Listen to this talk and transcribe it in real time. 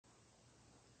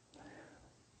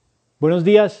Buenos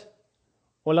días,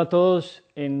 hola a todos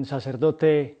en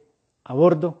Sacerdote a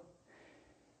Bordo.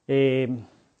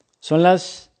 Son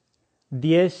las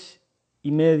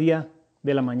 10:30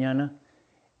 de la mañana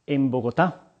en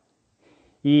Bogotá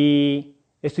y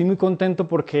estoy muy contento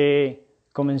porque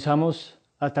comenzamos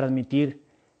a transmitir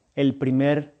el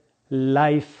primer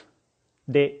live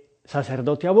de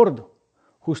Sacerdote a Bordo,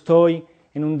 justo hoy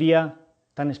en un día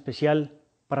tan especial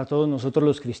para todos nosotros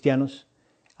los cristianos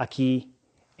aquí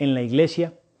en la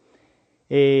iglesia.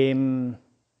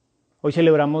 Hoy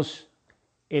celebramos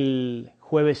el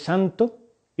Jueves Santo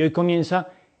y hoy comienza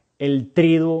el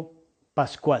Triduo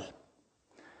Pascual.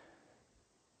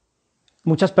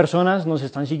 Muchas personas nos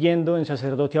están siguiendo en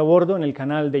Sacerdote a Bordo, en el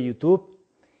canal de YouTube,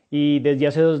 y desde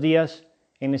hace 2 días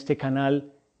en este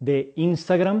canal de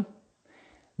Instagram,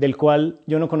 del cual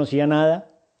yo no conocía nada.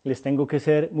 Les tengo que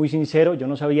ser muy sincero, yo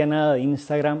no sabía nada de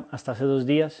Instagram hasta hace 2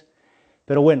 días.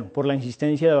 Pero bueno, por la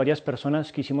insistencia de varias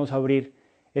personas quisimos abrir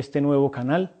este nuevo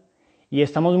canal y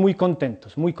estamos muy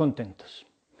contentos, muy contentos.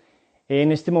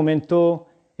 En este momento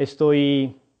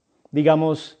estoy,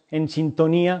 digamos, en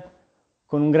sintonía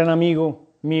con un gran amigo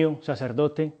mío,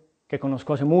 sacerdote, que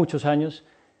conozco hace muchos años,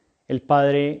 el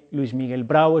padre Luis Miguel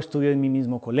Bravo. Estudió en mi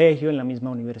mismo colegio, en la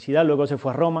misma universidad, luego se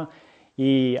fue a Roma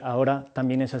y ahora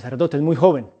también es sacerdote. Es muy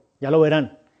joven, ya lo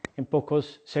verán en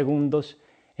pocos segundos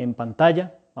en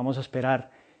pantalla. Vamos a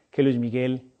esperar que Luis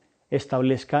Miguel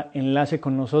establezca enlace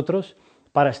con nosotros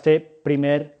para este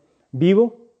primer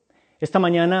vivo. Esta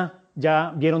mañana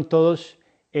ya vieron todos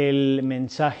el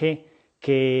mensaje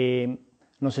que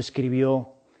nos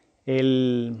escribió,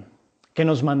 que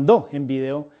nos mandó en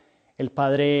video el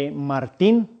padre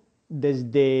Martín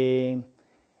desde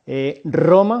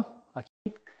Roma.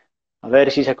 Aquí. A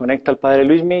ver si se conecta el padre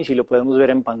Luismi, si lo podemos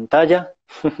ver en pantalla.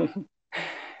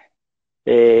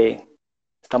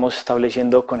 Estamos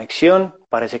estableciendo conexión,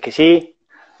 parece que sí.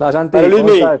 Hola Santi, Padre ¿cómo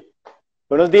Luismi, estás?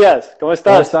 buenos días, ¿cómo ¿Cómo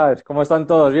estás? estás? ¿Cómo están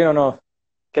todos? ¿Bien o no?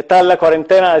 ¿Qué tal la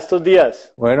cuarentena de estos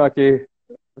días? Bueno, aquí,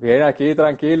 bien, aquí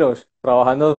tranquilos,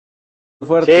 trabajando Sí,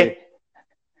 fuerte,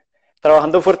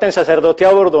 trabajando fuerte en Sacerdote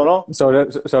a Bordo, ¿no?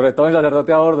 sobre todo en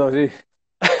Sacerdote a Bordo, sí.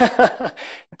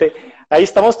 Ahí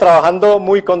estamos trabajando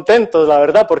muy contentos, la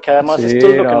verdad, porque además esto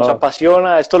es Sí, lo que nos no,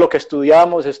 apasiona, esto es lo que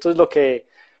estudiamos, esto es lo que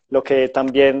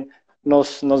también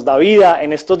nos da vida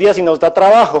en estos días y nos da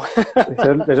trabajo.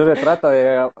 de eso se trata,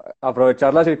 de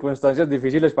aprovechar las circunstancias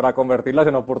difíciles para convertirlas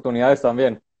en oportunidades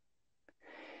también.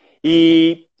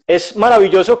 Y es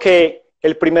maravilloso que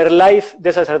el primer live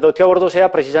de Sacerdote a Bordo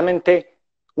sea precisamente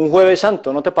un Jueves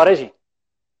Santo, ¿no te parece?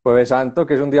 Jueves Santo,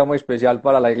 que es un día muy especial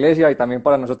para la iglesia y también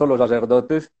para nosotros los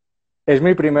sacerdotes. Es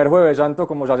mi primer Jueves Santo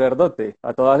como sacerdote,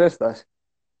 a todas estas.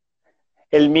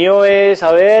 El mío es,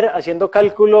 a ver, haciendo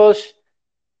cálculos,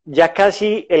 ya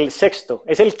casi el sexto,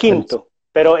 es el El- quinto,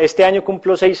 pero este año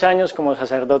cumplo 6 años como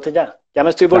sacerdote ya. Ya me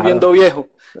estoy claro, volviendo viejo.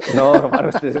 no, hermano,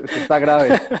 usted está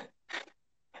grave.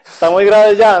 Está muy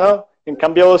grave ya, ¿no? En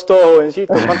cambio vos todo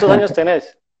jovencito. ¿Cuántos años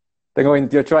tenés? Tengo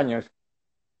 28 años.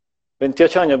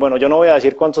 28 años. Bueno, yo no voy a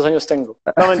decir cuántos años tengo.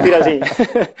 No, mentira, sí.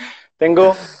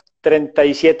 Tengo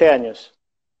 37 años.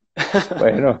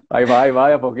 Bueno, ahí va,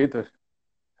 de a poquitos.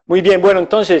 Muy bien, bueno,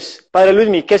 entonces, Padre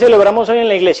Luismi, ¿qué celebramos hoy en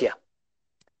la iglesia?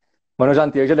 Bueno,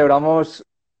 Santi, hoy celebramos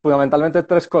fundamentalmente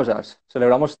 3 cosas.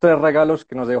 Celebramos 3 regalos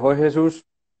que nos dejó Jesús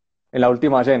en la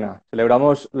última cena.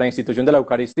 Celebramos la institución de la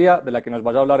Eucaristía, de la que nos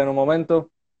vas a hablar en un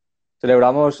momento.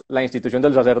 Celebramos la institución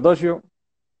del sacerdocio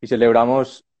y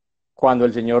celebramos cuando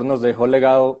el Señor nos dejó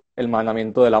legado el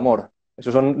mandamiento del amor.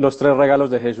 Esos son los 3 regalos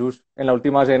de Jesús en la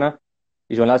última cena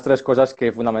y son las 3 cosas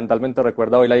que fundamentalmente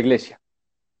recuerda hoy la iglesia.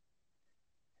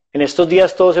 En estos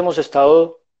días todos hemos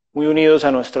estado muy unidos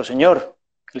a nuestro Señor.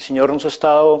 El Señor nos ha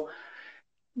estado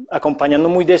acompañando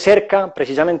muy de cerca,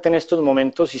 precisamente en estos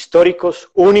momentos históricos,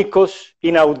 únicos,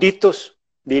 inauditos,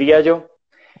 diría yo,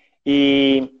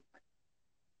 y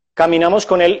caminamos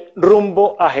con Él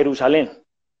rumbo a Jerusalén.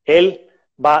 Él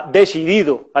va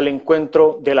decidido al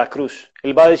encuentro de la cruz,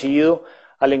 Él va decidido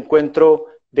al encuentro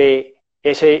de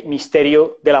ese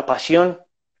misterio de la pasión,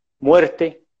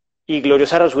 muerte y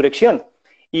gloriosa resurrección.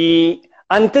 Y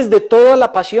antes de toda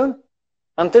la pasión,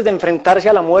 antes de enfrentarse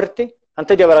a la muerte,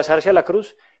 antes de abrazarse a la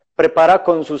cruz, prepara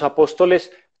con sus apóstoles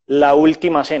la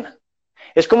última cena.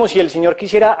 Es como si el Señor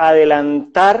quisiera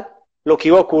adelantar lo que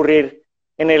iba a ocurrir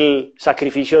en el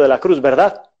sacrificio de la cruz,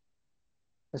 ¿verdad?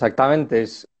 Exactamente,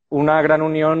 es una gran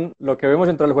unión. Lo que vemos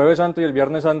entre el Jueves Santo y el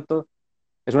Viernes Santo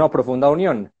es una profunda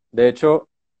unión. De hecho,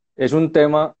 es un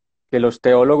tema que los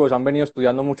teólogos han venido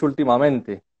estudiando mucho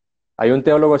últimamente. Hay un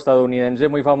teólogo estadounidense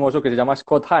muy famoso que se llama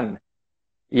Scott Hahn,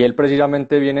 y él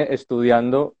precisamente viene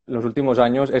estudiando en los últimos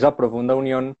años esa profunda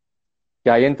unión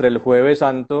que hay entre el Jueves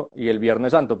Santo y el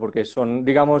Viernes Santo, porque son,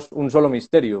 digamos, un solo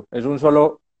misterio, es un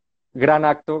solo gran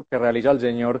acto que realiza el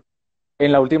Señor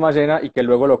en la última cena y que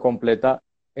luego lo completa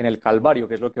en el Calvario,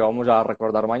 que es lo que vamos a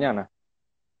recordar mañana.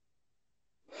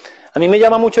 A mí me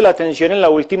llama mucho la atención en la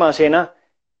última cena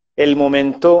el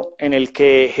momento en el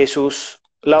que Jesús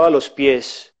lava los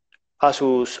pies a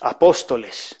sus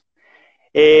apóstoles.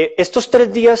 Estos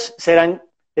 3 días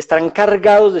estarán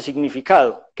cargados de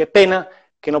significado. Qué pena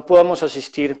que no podamos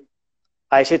asistir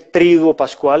a ese triduo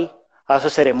pascual, a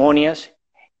esas ceremonias,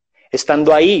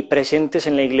 estando ahí presentes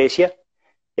en la iglesia.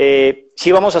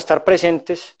 Sí vamos a estar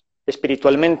presentes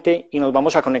espiritualmente y nos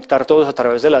vamos a conectar todos a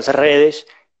través de las redes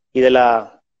y de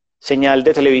la señal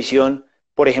de televisión.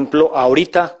 Por ejemplo,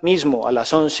 ahorita mismo a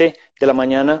las 11 de la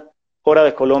mañana, hora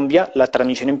de Colombia, la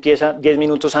transmisión empieza 10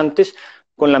 minutos antes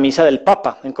con la misa del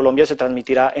Papa. En Colombia se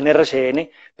transmitirá en RCN,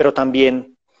 pero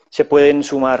también se pueden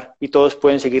sumar y todos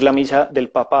pueden seguir la misa del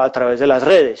Papa a través de las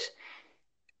redes.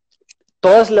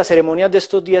 Todas las ceremonias de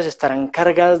estos días estarán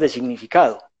cargadas de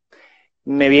significado.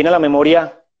 Me viene a la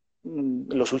memoria, en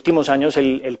los últimos años,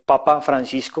 el Papa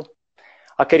Francisco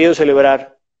ha querido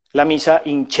celebrar la misa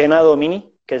In Cena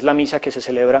Domini, que es la misa que se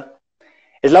celebra,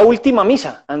 es la última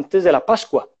misa antes de la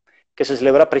Pascua, que se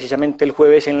celebra precisamente el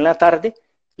jueves en la tarde.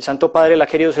 El Santo Padre la ha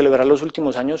querido celebrar los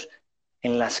últimos años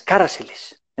en las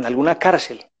cárceles, en alguna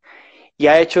cárcel, y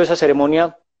ha hecho esa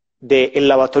ceremonia del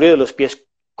lavatorio de los pies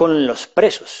con los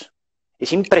presos.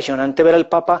 Es impresionante ver al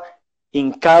Papa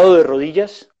hincado de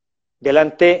rodillas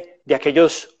delante de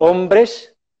aquellos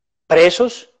hombres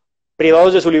presos,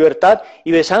 privados de su libertad,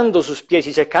 y besando sus pies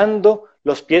y secando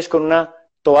los pies con una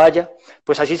toalla.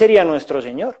 Pues así sería nuestro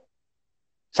Señor.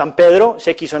 San Pedro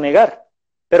se quiso negar.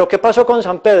 ¿Pero qué pasó con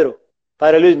San Pedro,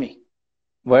 Padre Luismi?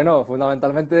 Bueno,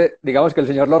 fundamentalmente, digamos que el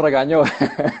Señor lo regañó.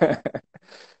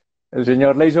 El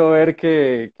Señor le hizo ver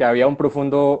que había un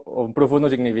profundo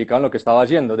significado en lo que estaba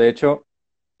haciendo. De hecho,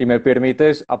 si me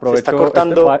permites, Se está aprovecho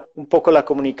cortando un poco la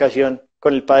comunicación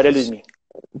con el Padre Luismi.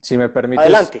 si me permites,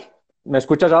 Adelante. ¿me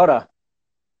escuchas ahora?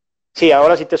 Sí,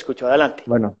 ahora sí te escucho. Adelante.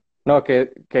 Bueno, no,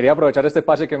 que quería aprovechar este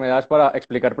pase que me das para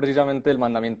explicar precisamente el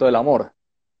mandamiento del amor,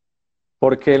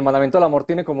 porque el mandamiento del amor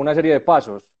tiene como una serie de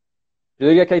pasos. Yo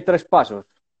diría que hay 3 pasos.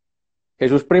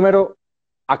 Jesús primero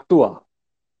actúa,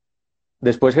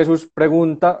 después Jesús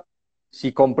pregunta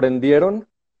si comprendieron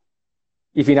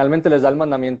y finalmente les da el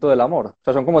mandamiento del amor. O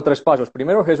sea, son como 3 pasos.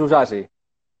 Primero Jesús hace,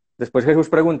 después Jesús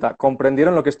pregunta,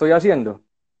 ¿comprendieron lo que estoy haciendo?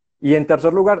 Y en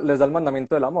tercer lugar les da el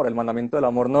mandamiento del amor. El mandamiento del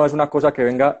amor no es una cosa que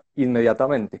venga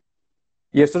inmediatamente.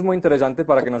 Y esto es muy interesante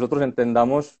para que nosotros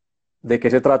entendamos de qué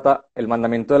se trata el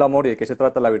mandamiento del amor y de qué se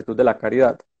trata la virtud de la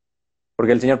caridad.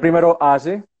 Porque el Señor primero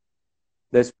hace,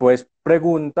 después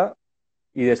pregunta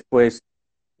y después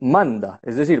manda.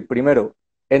 Es decir, primero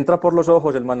entra por los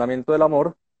ojos el mandamiento del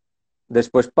amor,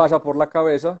 después pasa por la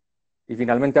cabeza y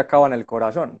finalmente acaba en el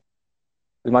corazón.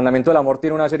 El mandamiento del amor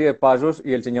tiene una serie de pasos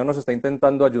y el Señor nos está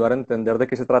intentando ayudar a entender de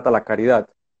qué se trata la caridad.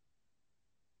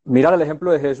 Mirar el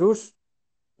ejemplo de Jesús,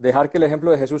 dejar que el ejemplo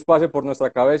de Jesús pase por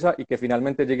nuestra cabeza y que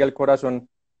finalmente llegue al corazón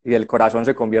y del corazón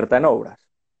se convierta en obras.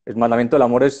 El mandamiento del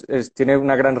amor tiene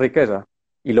una gran riqueza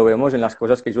y lo vemos en las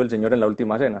cosas que hizo el Señor en la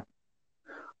última cena.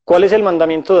 ¿Cuál es el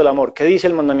mandamiento del amor? ¿Qué dice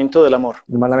el mandamiento del amor?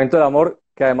 El mandamiento del amor,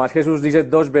 que además Jesús dice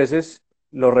 2 veces,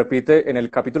 lo repite en el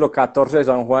capítulo 14 de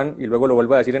San Juan y luego lo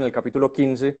vuelve a decir en el capítulo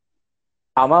 15,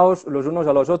 amaos los unos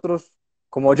a los otros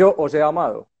como yo os he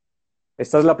amado.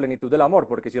 Esta es la plenitud del amor,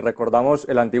 porque si recordamos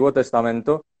el Antiguo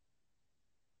Testamento,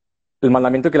 el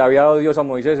mandamiento que le había dado Dios a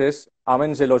Moisés es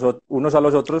ámense los unos a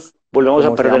los otros Volvemos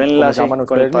a perder el como se enlace aman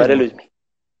con el ustedes Padre mismos.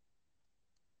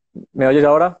 Luismi. ¿Me oyes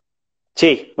ahora?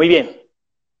 Sí, muy bien.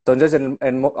 Entonces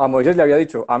a Moisés le había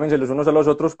dicho, ámense los unos a los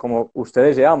otros como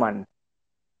ustedes se aman.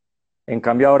 En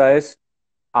cambio ahora es,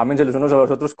 ámense los unos a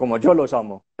los otros como yo los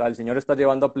amo. O sea, el Señor está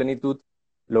llevando a plenitud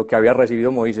lo que había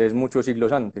recibido Moisés muchos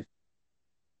siglos antes.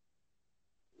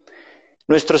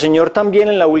 Nuestro Señor también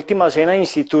en la última cena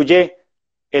instituye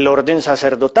el orden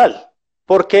sacerdotal,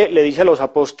 porque le dice a los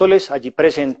apóstoles allí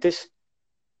presentes,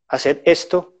 haced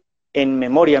esto en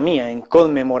memoria mía, en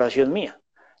conmemoración mía.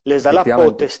 Les da la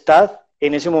potestad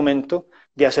en ese momento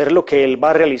de hacer lo que Él va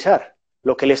a realizar,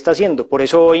 lo que Él está haciendo. Por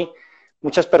eso hoy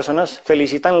muchas personas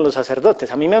felicitan a los sacerdotes.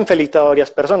 A mí me han felicitado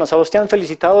varias personas. ¿A vos te han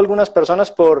felicitado algunas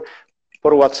personas por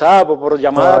WhatsApp o por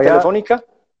llamada telefónica?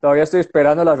 Todavía estoy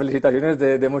esperando las felicitaciones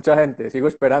de mucha gente, sigo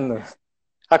esperando.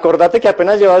 Acordate que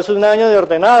apenas llevas un año de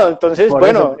ordenado, entonces, Por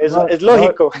bueno, eso, es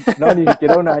lógico. No, ni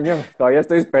siquiera un año, todavía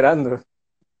estoy esperando.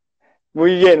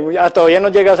 Muy bien, todavía no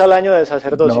llegas al año de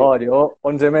sacerdocio. No, llevo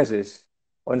 11 meses,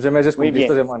 11 meses cumplí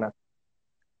esta semana.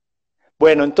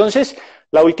 Bueno, entonces,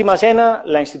 la última cena,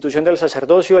 la institución del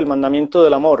sacerdocio, el mandamiento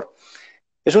del amor.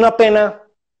 Es una pena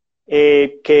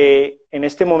que en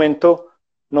este momento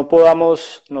no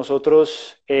podamos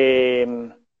nosotros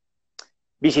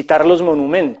visitar los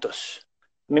monumentos.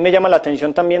 A mí me llama la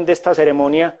atención también de esta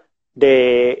ceremonia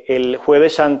del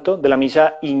Jueves Santo, de la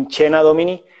misa In Cena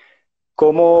Domini,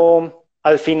 cómo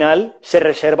al final se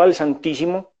reserva el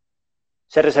Santísimo,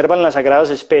 se reservan las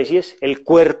sagradas especies, el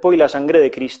cuerpo y la sangre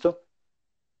de Cristo.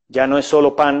 Ya no es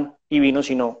solo pan y vino,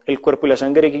 sino el cuerpo y la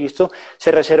sangre de Cristo,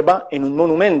 se reserva en un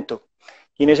monumento.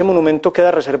 Y en ese monumento queda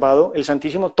reservado el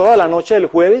Santísimo toda la noche del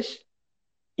jueves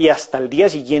y hasta el día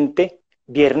siguiente,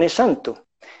 Viernes Santo.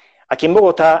 Aquí en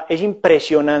Bogotá es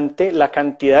impresionante la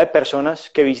cantidad de personas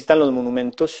que visitan los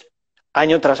monumentos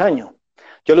año tras año.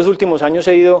 Yo los últimos años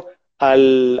he ido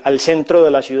al centro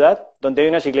de la ciudad, donde hay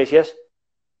unas iglesias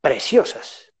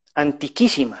preciosas,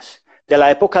 antiquísimas, de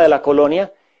la época de la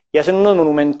colonia, y hacen unos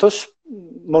monumentos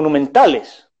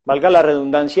monumentales, valga la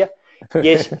redundancia, y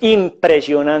es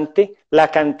impresionante la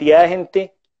cantidad de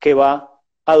gente que va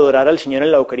a adorar al Señor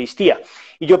en la Eucaristía.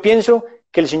 Y yo pienso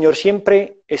que el Señor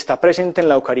siempre está presente en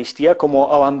la Eucaristía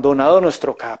como abandonado a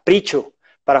nuestro capricho,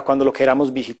 para cuando lo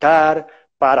queramos visitar,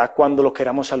 para cuando lo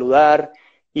queramos saludar,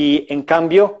 y en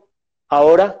cambio,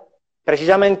 ahora,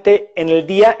 precisamente en el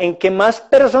día en que más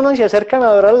personas se acercan a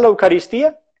adorar a la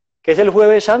Eucaristía, que es el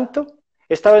Jueves Santo,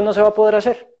 esta vez no se va a poder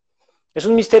hacer. Es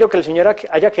un misterio que el Señor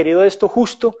haya querido esto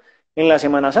justo en la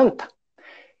Semana Santa.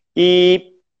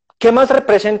 ¿Y qué más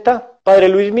representa, Padre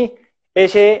Luismi,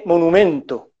 ese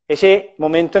monumento, ese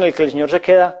momento en el que el Señor se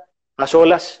queda a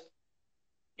solas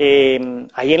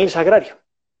ahí en el sagrario?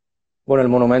 Bueno, el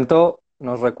monumento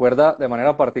nos recuerda de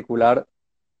manera particular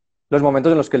los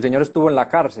momentos en los que el Señor estuvo en la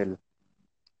cárcel,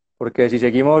 porque si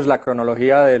seguimos la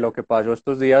cronología de lo que pasó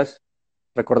estos días,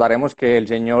 recordaremos que el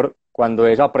Señor, cuando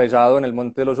es apresado en el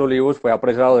Monte de los Olivos, fue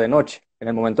apresado de noche, en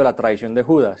el momento de la traición de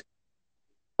Judas.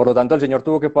 Por lo tanto, el Señor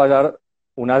tuvo que pasar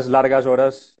unas largas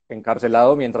horas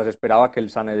encarcelado mientras esperaba que el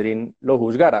Sanedrín lo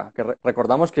juzgara.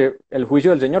 Recordamos que el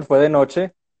juicio del Señor fue de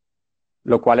noche,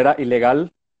 lo cual era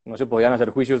ilegal, no se podían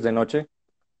hacer juicios de noche,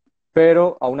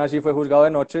 pero aún así fue juzgado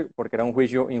de noche porque era un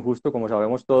juicio injusto, como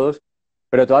sabemos todos,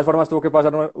 pero de todas formas tuvo que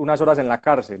pasar unas horas en la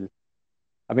cárcel.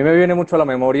 A mí me viene mucho a la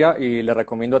memoria y le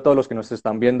recomiendo a todos los que nos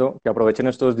están viendo que aprovechen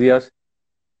estos días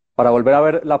para volver a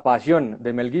ver La Pasión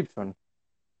de Mel Gibson.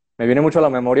 Me viene mucho a la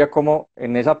memoria cómo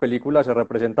en esa película se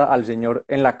representa al Señor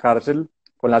en la cárcel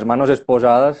con las manos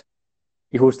esposadas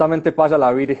y justamente pasa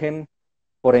la Virgen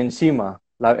por encima.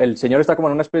 El Señor está como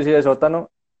en una especie de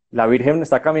sótano, la Virgen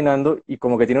está caminando y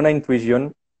como que tiene una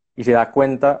intuición y se da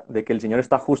cuenta de que el Señor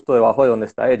está justo debajo de donde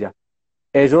está ella.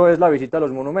 Eso es la visita a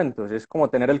los monumentos, es como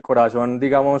tener el corazón,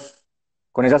 digamos,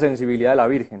 con esa sensibilidad de la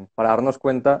Virgen, para darnos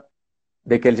cuenta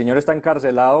de que el Señor está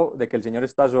encarcelado, de que el Señor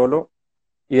está solo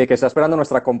y de que está esperando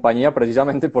nuestra compañía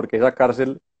precisamente porque esa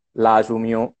cárcel la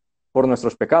asumió por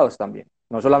nuestros pecados también.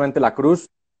 No solamente la cruz,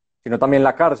 sino también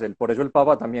la cárcel. Por eso el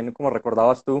Papa también, como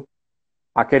recordabas tú,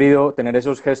 ha querido tener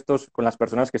esos gestos con las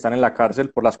personas que están en la cárcel,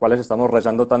 por las cuales estamos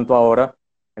rezando tanto ahora,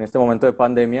 en este momento de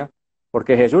pandemia,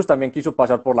 porque Jesús también quiso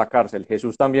pasar por la cárcel.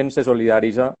 Jesús también se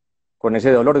solidariza con ese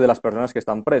dolor de las personas que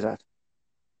están presas.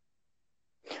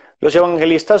 Los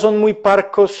evangelistas son muy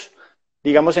parcos,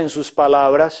 digamos, en sus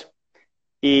palabras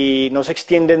y no se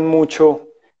extienden mucho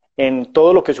en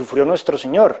todo lo que sufrió nuestro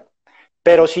Señor,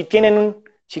 pero sí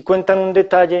sí cuentan un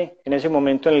detalle en ese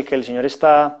momento en el que el Señor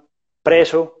está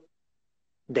preso,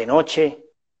 de noche,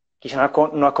 quizá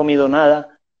no ha comido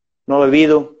nada, no ha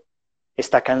bebido,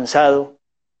 está cansado,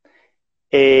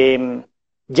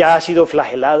 ya ha sido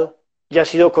flagelado, ya ha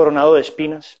sido coronado de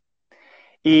espinas,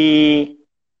 y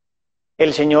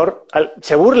el Señor,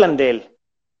 se burlan de él,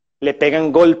 le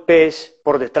pegan golpes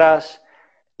por detrás,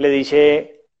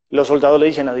 los soldados le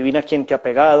dicen, adivina quién te ha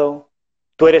pegado,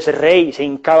 tú eres el rey, se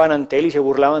hincaban ante él y se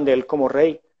burlaban de él como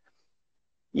rey,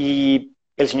 y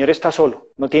el Señor está solo,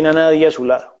 no tiene a nadie a su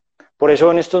lado. Por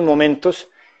eso en estos momentos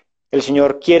el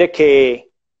Señor quiere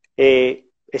que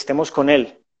estemos con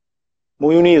Él,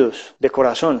 muy unidos de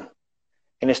corazón,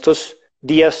 en estos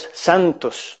días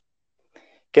santos,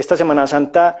 que esta Semana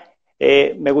Santa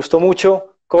me gustó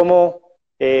mucho cómo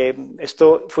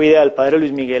esto fue idea del Padre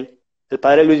Luis Miguel, el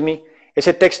Padre Luismi,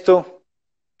 ese texto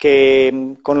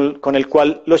con el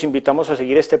cual los invitamos a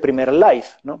seguir este primer live,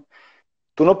 ¿no?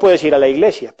 Tú no puedes ir a la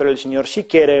iglesia, pero el Señor sí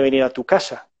quiere venir a tu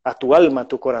casa, a tu alma, a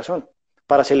tu corazón,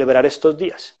 para celebrar estos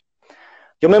días.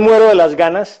 Yo me muero de las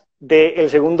ganas del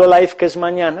segundo live que es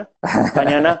mañana.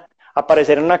 Mañana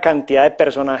aparecerán una cantidad de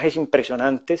personajes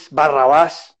impresionantes.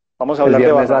 Barrabás Vamos a hablar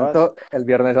de Barrabás. El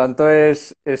Viernes Santo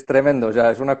es tremendo, o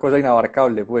sea, es una cosa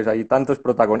inabarcable, pues hay tantos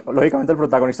protagonistas, lógicamente el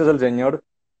protagonista es el Señor,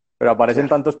 pero aparecen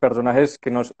Claro. tantos personajes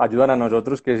que nos ayudan a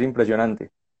nosotros que es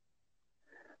impresionante.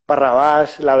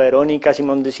 Barrabás, la Verónica,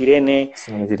 Simón de Cirene,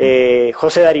 Sí, es decir, José de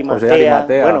José de Arimatea,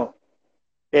 Arimatea, bueno,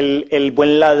 el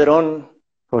buen ladrón.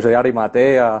 José de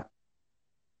Arimatea,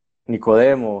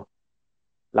 Nicodemo,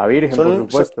 la Virgen, por Son, son,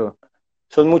 supuesto.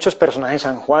 son muchos personajes,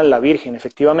 San Juan, la Virgen,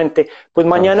 efectivamente. Pues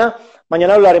Ah,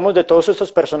 mañana hablaremos de todos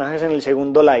estos personajes en el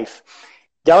segundo live.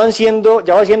 Ya va siendo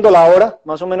la hora,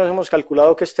 más o menos hemos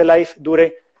calculado que este live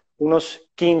dure unos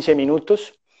 15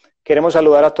 minutos. Queremos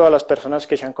saludar a todas las personas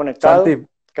que se han conectado. Santi,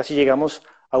 Casi llegamos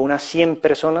a unas 100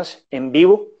 personas en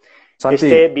vivo. Este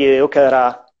Santi, video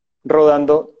quedará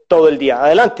rodando todo el día.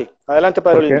 Adelante, adelante,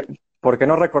 Padre ¿por Luis. qué, por qué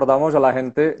no recordamos a la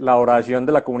gente la oración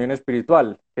de la comunión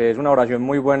espiritual? Que es una oración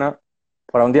muy buena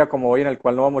para un día como hoy en el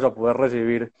cual no vamos a poder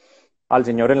recibir al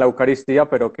Señor en la Eucaristía,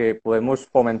 pero que podemos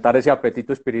fomentar ese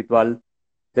apetito espiritual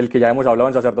del que ya hemos hablado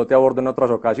en Sacerdote a Bordo en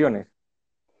otras ocasiones.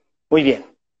 Muy bien.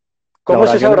 La ¿Cómo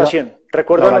es esa oración es oración? la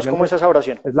Recuérdanos oración cómo es esa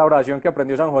oración. es la oración que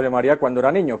aprendió San José María cuando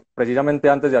era niño, precisamente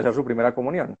antes de hacer su primera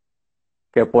comunión,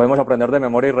 que podemos aprender de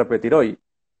memoria y repetir hoy.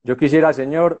 Yo quisiera,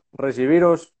 Señor,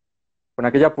 recibiros con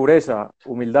aquella pureza,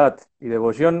 humildad y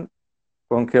devoción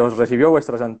con que os recibió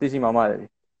vuestra Santísima Madre,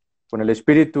 con el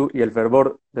espíritu y el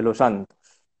fervor de los santos.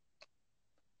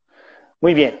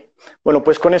 Muy bien. Bueno,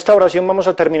 pues con esta oración vamos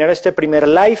a terminar este primer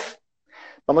live.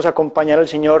 Vamos a acompañar al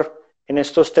Señor en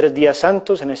estos 3 días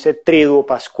santos, en este triduo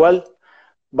pascual.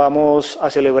 Vamos a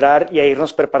celebrar y a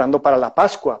irnos preparando para la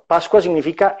Pascua. Pascua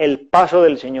significa el paso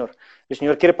del Señor. El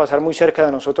Señor quiere pasar muy cerca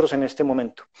de nosotros en este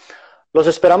momento. Los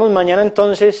esperamos mañana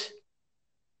entonces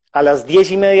a las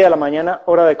 10:30 de la mañana,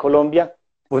 hora de Colombia,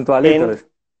 en Puntualitos.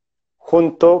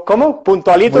 junto, ¿cómo?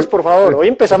 Puntualitos, Muy, por favor. Hoy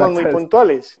empezamos muy exactamente.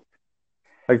 puntuales.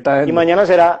 Y Exactamente.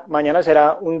 mañana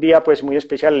será un día pues muy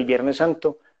especial, el Viernes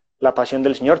Santo, la Pasión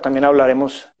del Señor. También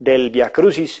hablaremos del Vía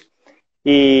Crucis.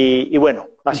 Y bueno,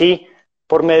 así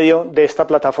por medio de esta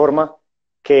plataforma,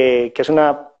 que es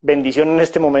una bendición en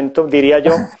este momento, diría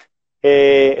yo,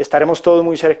 estaremos todos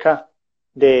muy cerca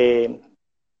de,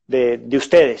 de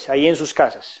ustedes, ahí en sus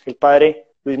casas, el Padre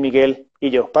Luis Miguel y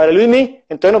yo. Padre Luismi,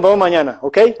 entonces nos vemos mañana,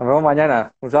 ¿ok? Nos vemos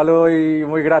mañana. Un saludo y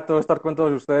muy grato estar con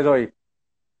todos ustedes hoy.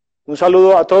 Un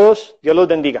saludo a todos, Dios los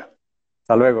bendiga.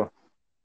 Hasta luego.